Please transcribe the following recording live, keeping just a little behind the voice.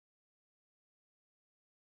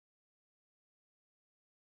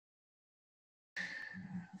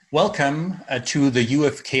Welcome to the U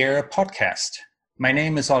of Care podcast. My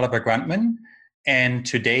name is Oliver Grundmann, and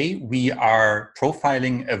today we are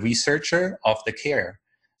profiling a researcher of the CARE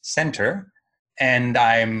Center, and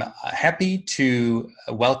I'm happy to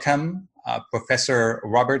welcome Professor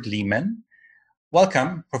Robert Leeman.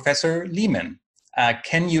 Welcome, Professor Leeman.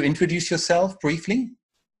 Can you introduce yourself briefly?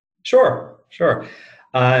 Sure.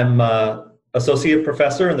 I'm Associate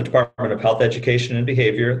Professor in the Department of Health Education and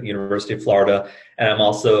Behavior at the University of Florida, and I'm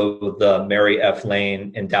also the Mary F.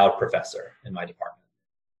 Lane Endowed Professor in my department.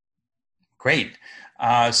 Great.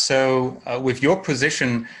 With your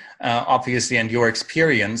position, obviously, and your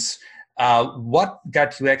experience, what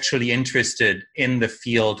got you actually interested in the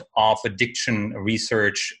field of addiction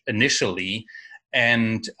research initially,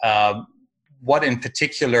 and what in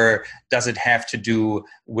particular does it have to do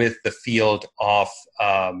with the field of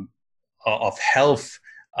health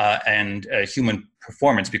and human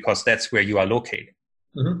performance, because that's where you are located?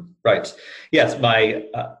 Mm-hmm. Right. Yes,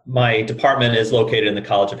 my department is located in the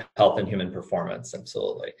College of Health and Human Performance.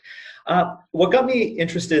 Absolutely. What got me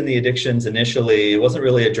interested in the addictions initially, it wasn't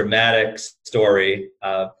really a dramatic story.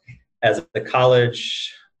 As a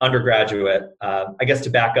college undergraduate, I guess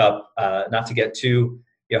to back up, not to get too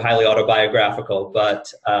highly autobiographical,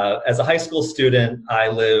 but as a high school student, I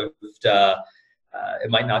lived. It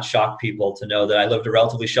might not shock people to know that I lived a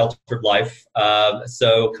relatively sheltered life.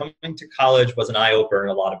 So coming to college was an eye-opener in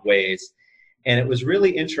a lot of ways. And it was really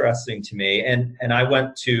interesting to me. And I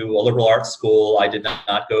went to a liberal arts school. I did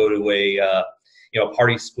not go to a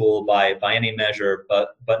party school by any measure,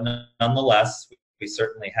 but nonetheless, we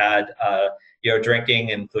certainly had drinking,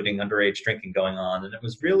 including underage drinking going on. And it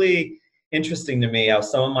was really interesting to me how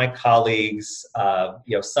some of my colleagues,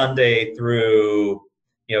 Sunday through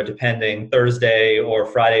depending Thursday or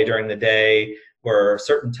Friday during the day, were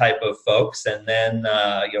certain type of folks. And then,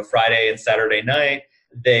 Friday and Saturday night,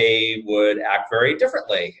 they would act very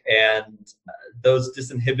differently. And those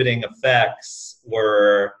disinhibiting effects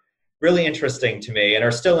were really interesting to me and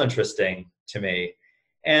are still interesting to me.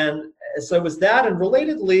 And so it was that. And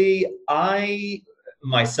relatedly, I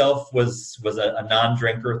myself was a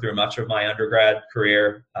non-drinker through much of my undergrad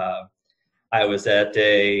career. I was at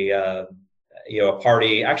a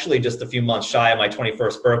party actually just a few months shy of my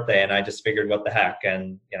 21st birthday, and I just figured what the heck,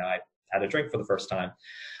 and I had a drink for the first time.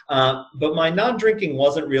 But my non-drinking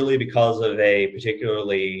wasn't really because of a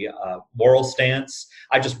particularly moral stance.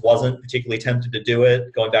 I just wasn't particularly tempted to do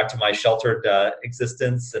it. Going back to my sheltered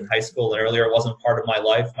existence in high school and earlier, it wasn't part of my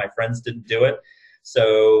life. My friends didn't do it.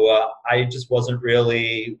 So I just wasn't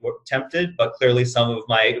really tempted, but clearly some of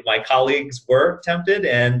my colleagues were tempted.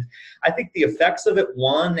 And I think the effects of it,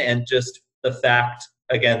 one, and just the fact,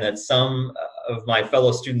 again, that some of my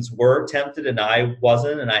fellow students were tempted and I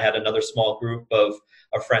wasn't, and I had another small group of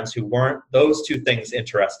friends who weren't, those two things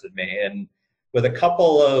interested me. And with a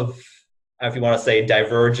couple of, if you want to say,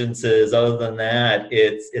 divergences, other than that,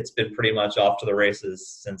 it's been pretty much off to the races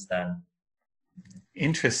since then.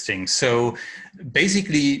 Interesting. So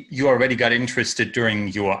basically, you already got interested during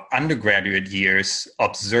your undergraduate years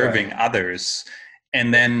observing Right. others.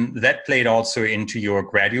 And then that played also into your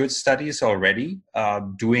graduate studies already,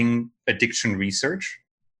 doing addiction research?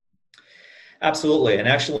 Absolutely. And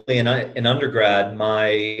actually, in undergrad,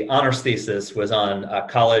 my honors thesis was on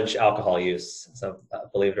college alcohol use, so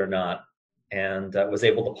believe it or not, and was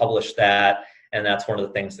able to publish that. And that's one of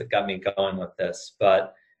the things that got me going with this.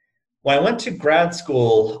 But when I went to grad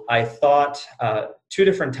school, I thought two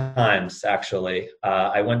different times, actually.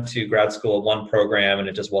 I went to grad school at one program, and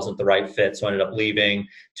it just wasn't the right fit, so I ended up leaving,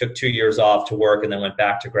 took 2 years off to work, and then went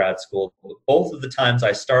back to grad school. Both of the times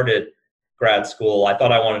I started grad school, I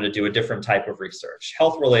thought I wanted to do a different type of research,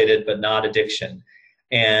 health-related, but not addiction.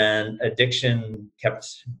 And addiction kept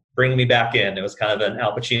bringing me back in. It was kind of an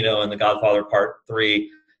Al Pacino in The Godfather Part 3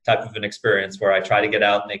 type of an experience where I try to get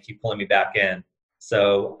out, and they keep pulling me back in.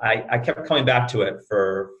 So I kept coming back to it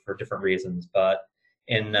for different reasons. But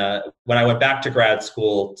when I went back to grad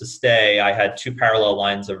school to stay, I had two parallel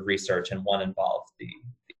lines of research, and one involved the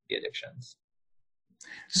addictions.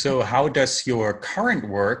 So how does your current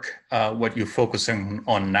work, what you're focusing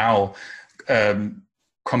on now,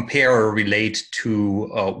 compare or relate to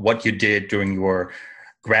what you did during your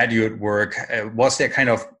graduate work? Was there kind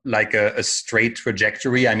of like a straight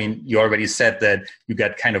trajectory? I mean, you already said that you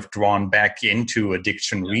got kind of drawn back into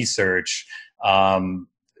addiction research.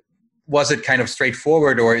 Was it kind of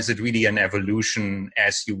straightforward, or is it really an evolution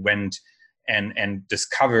as you went and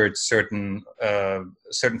discovered certain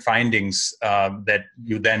findings that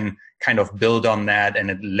you then kind of build on that,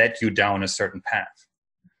 and it led you down a certain path?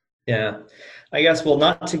 Yeah, I guess, well,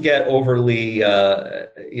 not to get overly,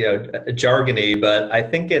 jargony, but I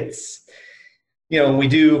think it's, when we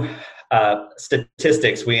do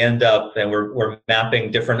statistics, we end up and we're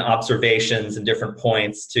mapping different observations and different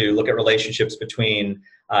points to look at relationships between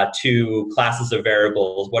two classes of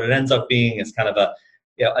variables. What it ends up being is kind of a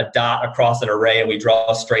dot across an array, and we draw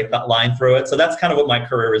a straight line through it. So that's kind of what my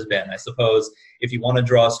career has been. I suppose if you want to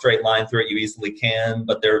draw a straight line through it, you easily can,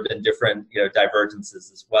 but there have been different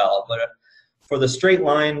divergences as well. But for the straight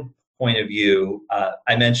line point of view,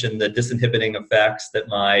 I mentioned the disinhibiting effects that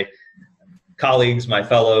my colleagues, my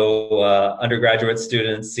fellow undergraduate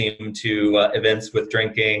students seem to evince with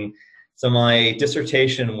drinking. So my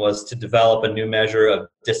dissertation was to develop a new measure of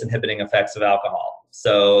disinhibiting effects of alcohol.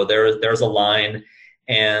 So there's a line,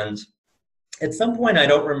 and at some point, I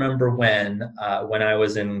don't remember when I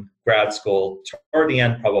was in grad school, toward the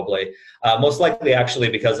end probably, most likely actually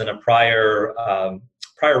because in a prior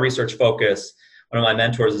research focus, one of my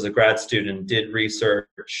mentors as a grad student did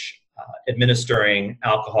research administering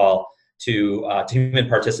alcohol to human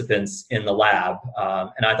participants in the lab.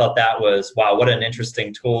 And I thought that was, wow, what an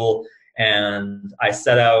interesting tool. And I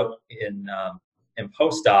set out in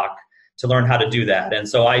postdoc to learn how to do that. And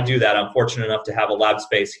so I do that. I'm fortunate enough to have a lab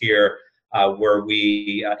space here where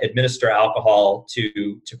we administer alcohol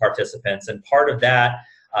to participants. And part of that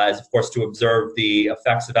is, of course, to observe the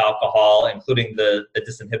effects of alcohol, including the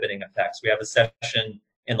disinhibiting effects. We have a session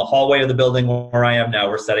in the hallway of the building where I am now.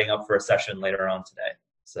 We're setting up for a session later on today.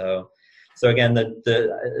 So again,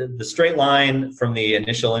 the straight line from the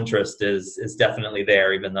initial interest is definitely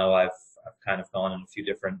there, even though I've kind of gone in a few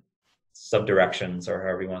different subdirections, or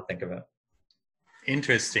however you want to think of it.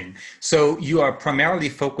 Interesting. So you are primarily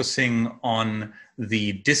focusing on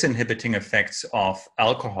the disinhibiting effects of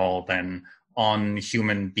alcohol then on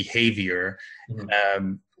human behavior.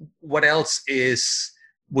 Mm-hmm. What else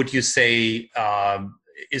would you say,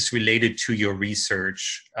 is related to your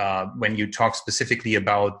research when you talk specifically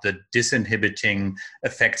about the disinhibiting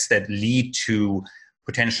effects that lead to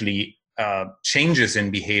potentially changes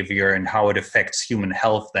in behavior and how it affects human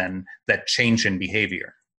health then, that change in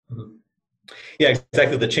behavior? Mm-hmm. Yeah,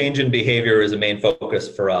 exactly. The change in behavior is a main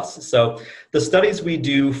focus for us. So the studies we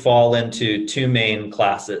do fall into two main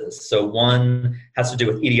classes. So one has to do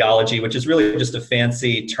with etiology, which is really just a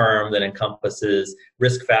fancy term that encompasses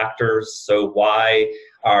risk factors. So why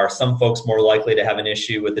are some folks more likely to have an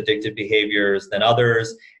issue with addictive behaviors than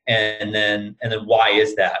others? And then why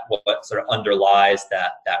is that? What sort of underlies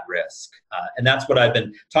that risk? And that's what I've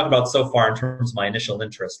been talking about so far in terms of my initial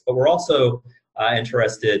interest. But we're also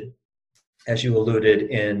interested, as you alluded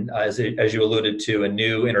to, in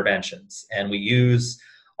new interventions. And we use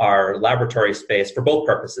our laboratory space for both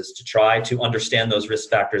purposes, to try to understand those risk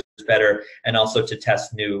factors better and also to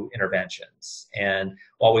test new interventions. And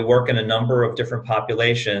while we work in a number of different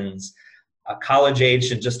populations,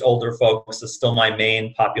 college-age and just older folks is still my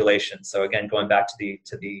main population. So again, going back to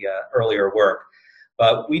the earlier work.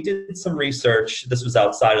 But we did some research, this was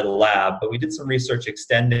outside of the lab, but we did some research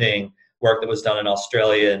extending work that was done in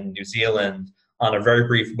Australia and New Zealand on a very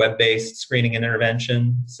brief web-based screening and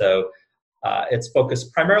intervention. So it's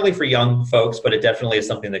focused primarily for young folks, but it definitely is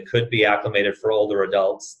something that could be acclimated for older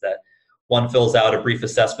adults, that one fills out a brief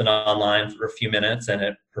assessment online for a few minutes, and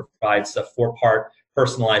it provides a 4-part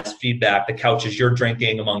personalized feedback that couches your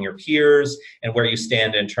drinking among your peers and where you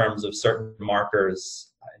stand in terms of certain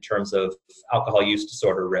markers in terms of alcohol use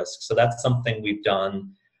disorder risk. So that's something we've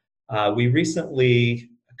done. We recently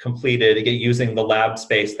completed, using the lab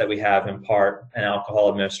space that we have in part, and alcohol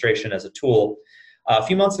administration as a tool. A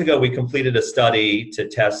few months ago, we completed a study to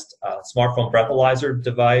test a smartphone breathalyzer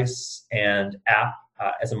device and app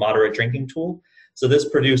as a moderate drinking tool. So this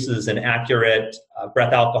produces an accurate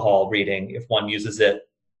breath alcohol reading if one uses it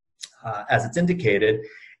as it's indicated.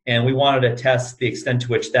 And we wanted to test the extent to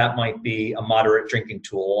which that might be a moderate drinking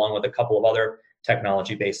tool, along with a couple of other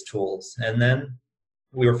technology-based tools. And then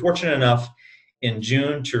we were fortunate enough in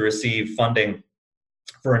June to receive funding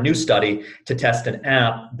for a new study to test an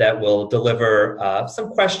app that will deliver some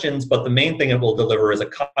questions, but the main thing it will deliver is a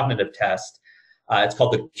cognitive test. It's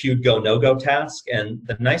called the Cued Go No-Go task. And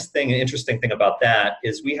the nice thing and interesting thing about that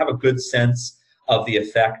is we have a good sense of the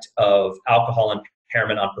effect of alcohol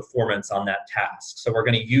impairment on performance on that task. So we're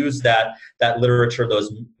going to use that literature,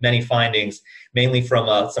 those many findings, mainly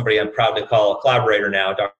from somebody I'm proud to call a collaborator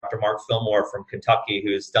now, Dr. Mark Fillmore from Kentucky,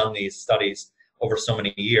 who's done these studies over so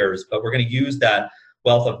many years. But we're going to use that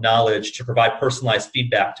wealth of knowledge to provide personalized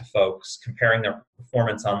feedback to folks, comparing their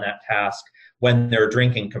performance on that task when they're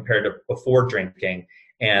drinking compared to before drinking,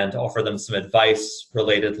 and offer them some advice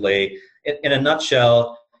relatedly. In a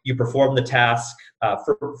nutshell, you perform the task,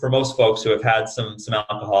 for most folks who have had some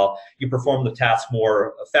alcohol, you perform the task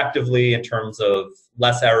more effectively in terms of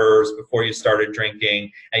less errors before you started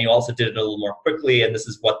drinking, and you also did it a little more quickly, and this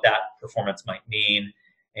is what that performance might mean.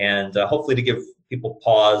 And hopefully to give people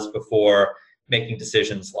pause before making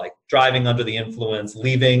decisions like driving under the influence,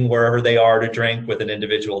 leaving wherever they are to drink with an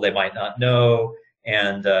individual they might not know,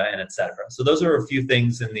 and et cetera. So those are a few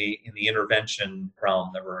things in the intervention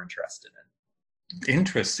realm that we're interested in.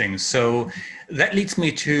 Interesting. So that leads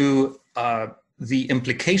me to the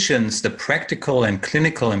implications, the practical and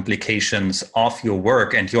clinical implications of your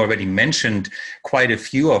work. And you already mentioned quite a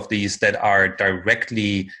few of these that are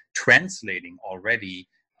directly translating already,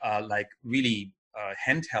 like really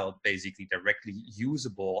handheld, basically directly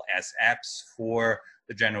usable as apps for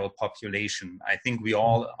the general population. I think we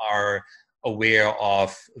all are aware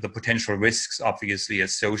of the potential risks obviously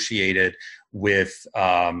associated with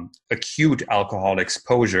acute alcohol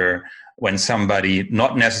exposure when somebody,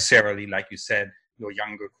 not necessarily, like you said, your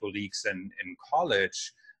younger colleagues in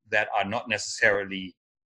college that are not necessarily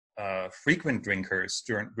frequent drinkers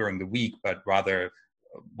during the week, but rather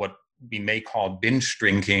what we may call binge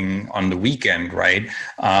drinking on the weekend, right?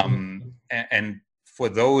 And for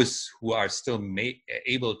those who are still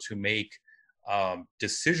able to make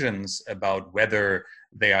decisions about whether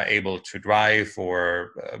they are able to drive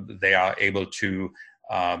or they are able to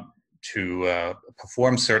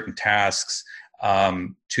perform certain tasks,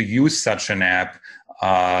 to use such an app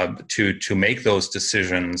to make those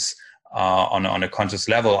decisions on a conscious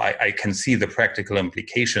level, I can see the practical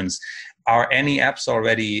implications. Are any apps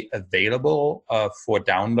already available for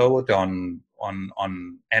download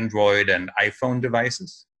on Android and iPhone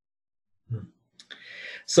devices?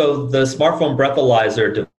 So the smartphone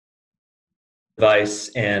breathalyzer device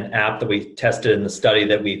and app that we tested in the study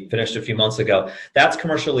that we finished a few months ago, that's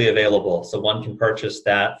commercially available. So one can purchase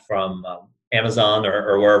that from Amazon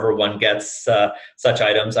or wherever one gets such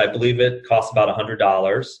items. I believe it costs about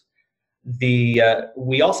 $100.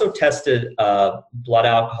 We also tested a blood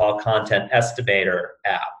alcohol content estimator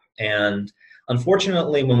app, and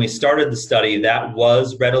unfortunately, when we started the study, that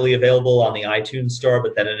was readily available on the iTunes store,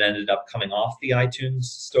 but then it ended up coming off the iTunes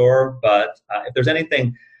store. But if there's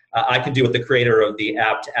anything I can do with the creator of the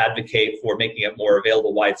app to advocate for making it more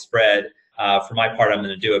available widespread, for my part, I'm going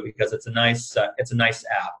to do it because it's a nice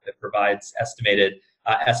app. It provides estimated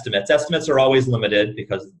estimates. Estimates are always limited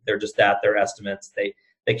because they're just that, they're estimates.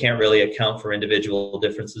 They can't really account for individual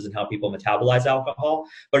differences in how people metabolize alcohol,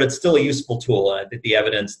 but it's still a useful tool. And I think the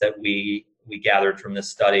evidence that we gathered from this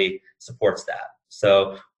study supports that.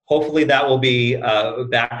 So hopefully that will be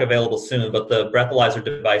back available soon, but the breathalyzer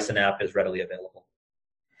device and app is readily available.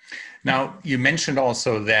 Now, you mentioned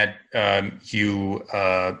also that you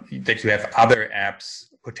have other apps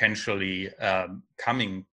potentially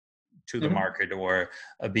coming to the market or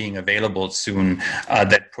being available soon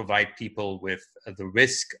that provide people with the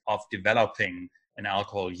risk of developing an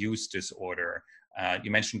alcohol use disorder.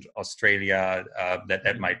 You mentioned Australia,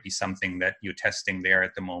 that might be something that you're testing there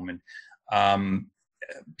at the moment.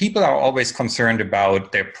 People are always concerned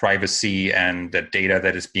about their privacy and the data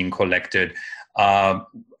that is being collected.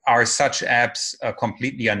 Are such apps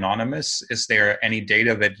completely anonymous? Is there any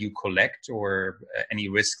data that you collect or any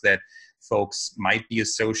risk that folks might be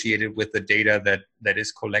associated with the data that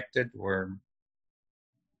is collected? Or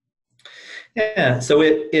yeah, so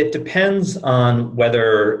it depends on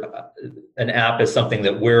whether an app is something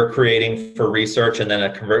that we're creating for research and then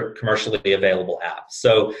a commercially available app.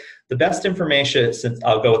 So the best information, since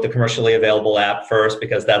I'll go with the commercially available app first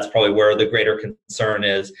because that's probably where the greater concern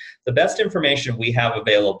is, the best information we have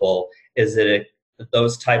available is that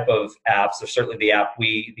those type of apps, or certainly the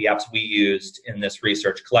apps we used in this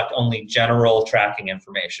research, collect only general tracking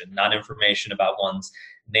information, not information about one's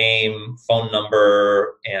name, phone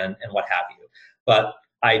number, and what have you. But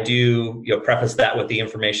I do preface that with the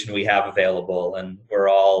information we have available, and we're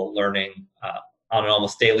all learning on an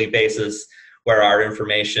almost daily basis where our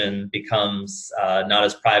information becomes not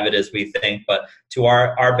as private as we think. But to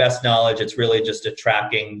our best knowledge, it's really just a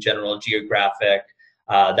tracking, general geographic,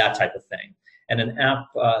 that type of thing. And an app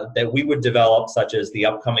that we would develop, such as the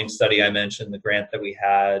upcoming study I mentioned, the grant that we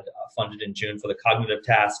had funded in June for the Cognitive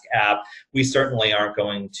Task app, we certainly aren't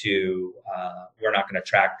going to, we're not going to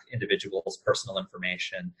track individuals' personal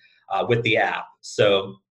information with the app.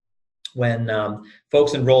 So when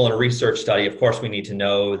folks enroll in a research study, of course, we need to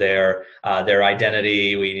know their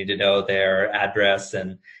identity, we need to know their address,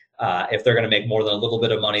 and if they're going to make more than a little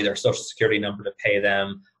bit of money, their social security number to pay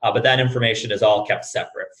them. But that information is all kept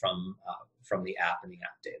separate from the app and the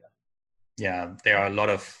app data. Yeah, there are a lot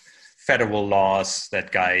of federal laws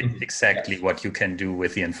that guide exactly Yes. what you can do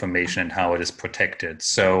with the information and how it is protected.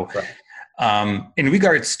 So Right. in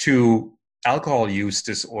regards to alcohol use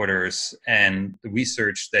disorders and the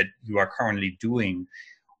research that you are currently doing,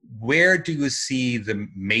 where do you see the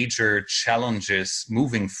major challenges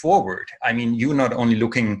moving forward? I mean, you're not only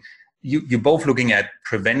looking, you're both looking at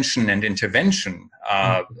prevention and intervention,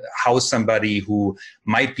 how somebody who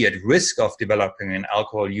might be at risk of developing an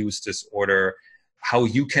alcohol use disorder, how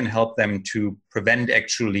you can help them to prevent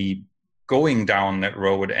actually going down that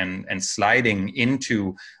road and sliding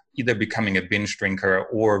into either becoming a binge drinker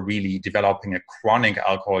or really developing a chronic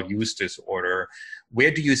alcohol use disorder.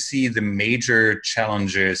 Where do you see the major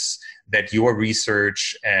challenges that your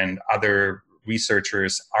research and other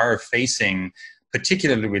researchers are facing,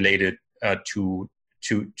 particularly related to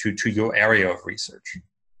your area of research?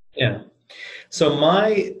 Yeah. So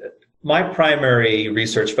my primary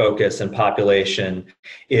research focus and population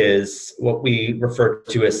is what we refer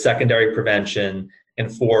to as secondary prevention and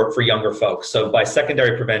for younger folks. So by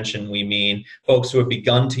secondary prevention, we mean folks who have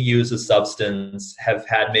begun to use a substance, have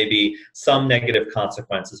had maybe some negative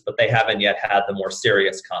consequences, but they haven't yet had the more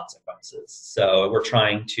serious consequences. So we're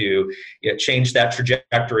trying to change that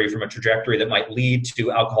trajectory from a trajectory that might lead to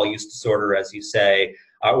alcohol use disorder, as you say,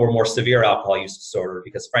 or more severe alcohol use disorder,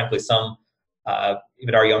 because frankly, some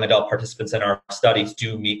even our young adult participants in our studies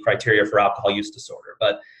do meet criteria for alcohol use disorder,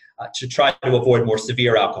 but to try to avoid more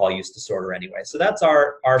severe alcohol use disorder anyway. So that's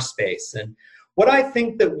our space. And what I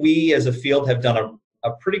think that we as a field have done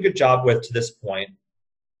a pretty good job with to this point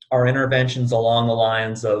are interventions along the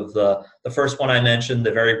lines of the first one I mentioned,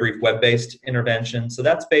 the very brief web-based intervention. So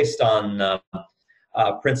that's based on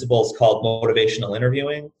principles called motivational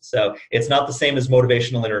interviewing. So it's not the same as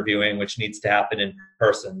motivational interviewing, which needs to happen in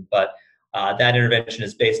person, but that intervention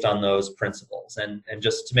is based on those principles. And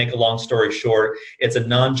just to make a long story short, it's a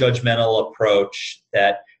non-judgmental approach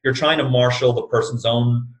that you're trying to marshal the person's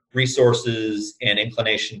own resources and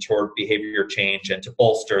inclination toward behavior change and to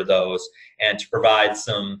bolster those and to provide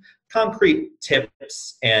some concrete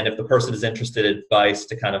tips, and if the person is interested, advice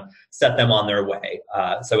to kind of set them on their way.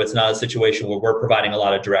 So it's not a situation where we're providing a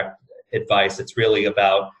lot of direct advice. It's really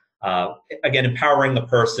about again, empowering the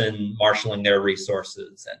person, marshaling their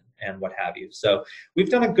resources and what have you. So we've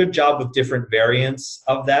done a good job with different variants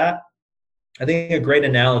of that. I think a great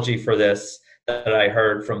analogy for this that I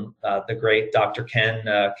heard from the great Dr. Ken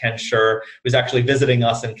Schur, who's actually visiting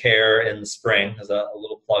us in CARE in the spring, as a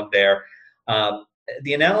little plug there.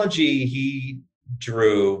 The analogy he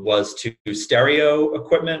drew was to stereo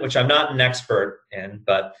equipment, which I'm not an expert in,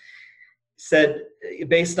 but said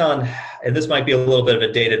based on, and this might be a little bit of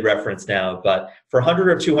a dated reference now, but for $100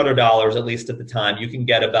 or $200, at least at the time, you can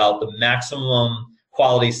get about the maximum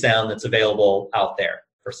quality sound that's available out there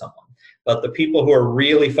for someone. But the people who are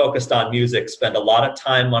really focused on music spend a lot of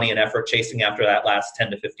time, money, and effort chasing after that last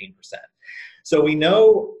 10 to 15%. So we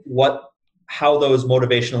know how those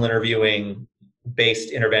motivational interviewing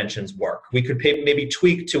based interventions work. We could maybe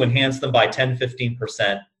tweak to enhance them by 10,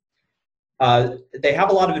 15%. They have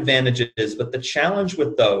a lot of advantages, but the challenge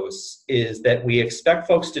with those is that we expect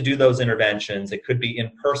folks to do those interventions. It could be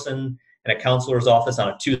in person in a counselor's office on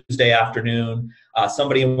a Tuesday afternoon.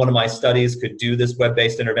 Somebody in one of my studies could do this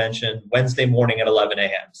web-based intervention Wednesday morning at 11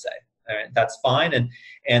 a.m., say. All right, that's fine,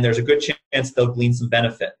 and there's a good chance they'll glean some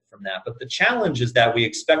benefit from that. But the challenge is that we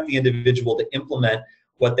expect the individual to implement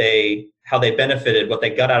how they benefited, what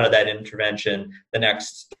they got out of that intervention the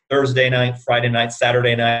next Thursday night, Friday night,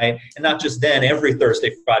 Saturday night, and not just then, every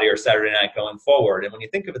Thursday, Friday, or Saturday night going forward. And when you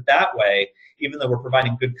think of it that way, even though we're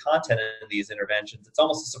providing good content in these interventions, it's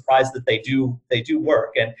almost a surprise that they do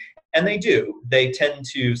work. And they do. They tend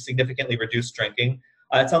to significantly reduce drinking.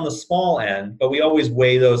 It's on the small end, but we always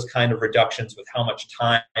weigh those kind of reductions with how much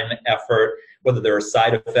time, effort, whether there are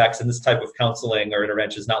side effects, and this type of counseling or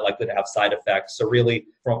intervention is not likely to have side effects. So really,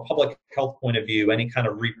 from a public health point of view, any kind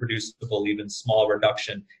of reproducible, even small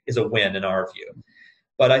reduction is a win in our view.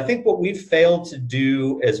 But I think what we've failed to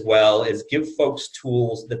do as well is give folks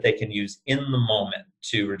tools that they can use in the moment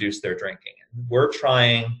to reduce their drinking. We're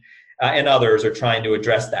trying, and others are trying to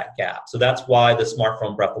address that gap. So that's why the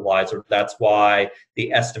smartphone breathalyzer, that's why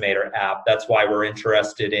the estimator app, that's why we're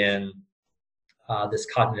interested in this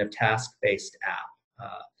cognitive task-based app,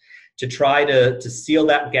 to try to seal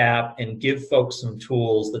that gap and give folks some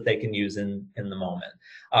tools that they can use in the moment.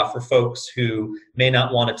 For folks who may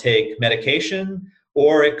not want to take medication,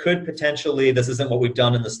 or it could potentially, this isn't what we've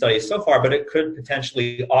done in the study so far, but it could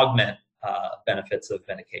potentially augment benefits of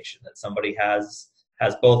medication, that somebody has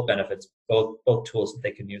both benefits, both tools that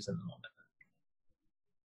they can use in the moment.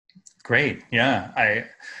 Great. Yeah.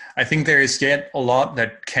 I think there is yet a lot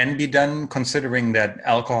that can be done, considering that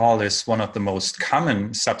alcohol is one of the most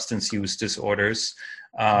common substance use disorders,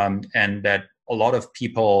 and that a lot of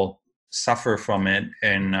people suffer from it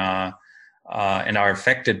and are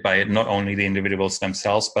affected by it, not only the individuals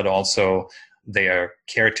themselves, but also their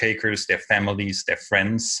caretakers, their families, their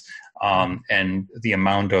friends, and the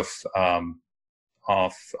amount of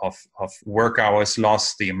work hours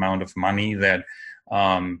lost, the amount of money that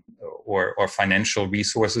or financial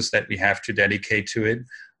resources that we have to dedicate to it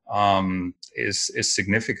is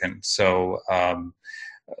significant. So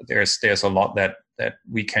there's a lot that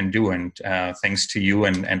we can do, and thanks to you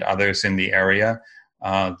and others in the area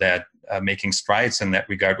that making strides in that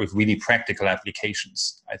regard with really practical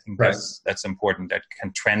applications. I think that's important. That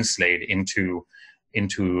can translate into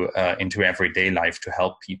everyday life to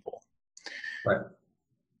help people. Right.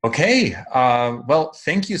 Okay. Well,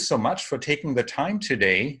 thank you so much for taking the time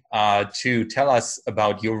today to tell us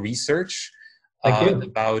about your research, Thank you.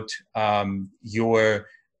 about your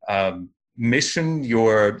mission,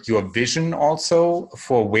 your vision also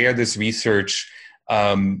for where this research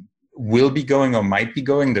will be going or might be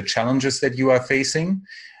going, the challenges that you are facing.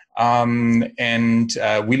 And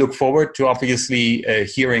we look forward to obviously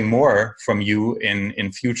hearing more from you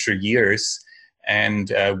in future years,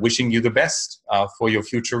 and wishing you the best for your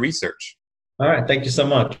future research. All right. Thank you so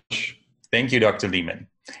much. Thank you, Dr. Leeman.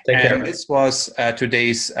 Take care. This was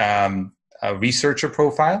today's researcher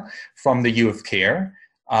profile from the U of Care.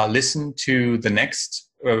 Listen to the next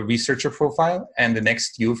researcher profile and the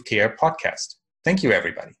next U of Care podcast. Thank you,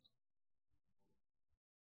 everybody.